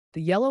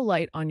The yellow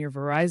light on your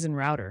Verizon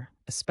router,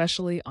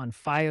 especially on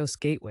Fios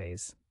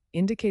gateways,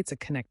 indicates a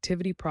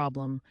connectivity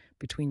problem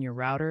between your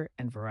router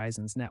and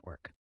Verizon's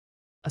network.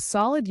 A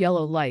solid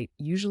yellow light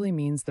usually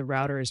means the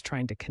router is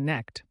trying to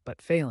connect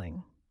but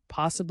failing,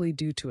 possibly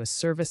due to a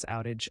service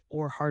outage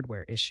or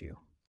hardware issue.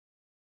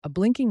 A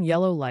blinking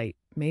yellow light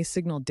may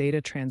signal data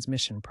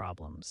transmission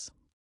problems.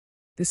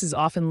 This is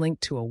often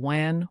linked to a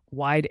WAN,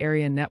 wide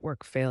area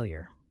network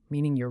failure,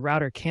 meaning your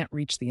router can't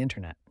reach the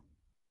internet.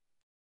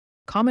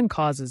 Common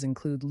causes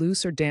include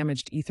loose or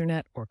damaged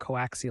Ethernet or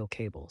coaxial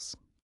cables,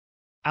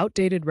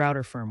 outdated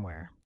router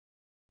firmware,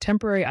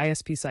 temporary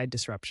ISP side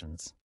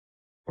disruptions,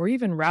 or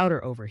even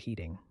router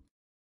overheating.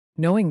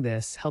 Knowing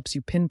this helps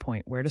you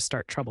pinpoint where to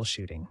start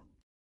troubleshooting.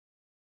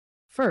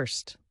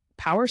 First,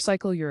 power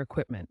cycle your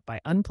equipment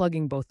by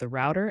unplugging both the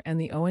router and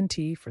the ONT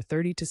for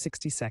 30 to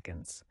 60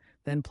 seconds,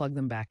 then plug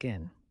them back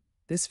in.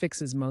 This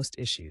fixes most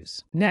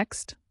issues.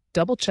 Next,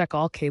 double-check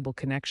all cable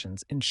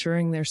connections,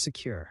 ensuring they're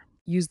secure.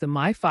 Use the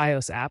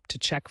MyFios app to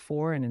check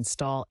for and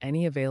install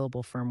any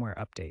available firmware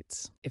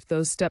updates. If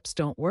those steps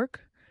don't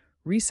work,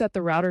 reset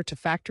the router to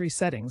factory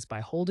settings by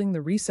holding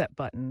the reset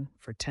button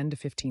for 10 to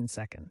 15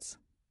 seconds.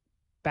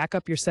 Back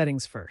up your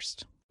settings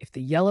first. If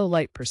the yellow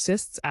light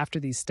persists after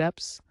these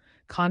steps,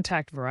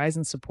 contact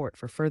Verizon support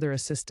for further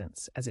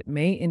assistance, as it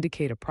may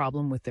indicate a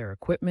problem with their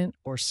equipment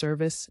or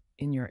service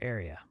in your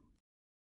area.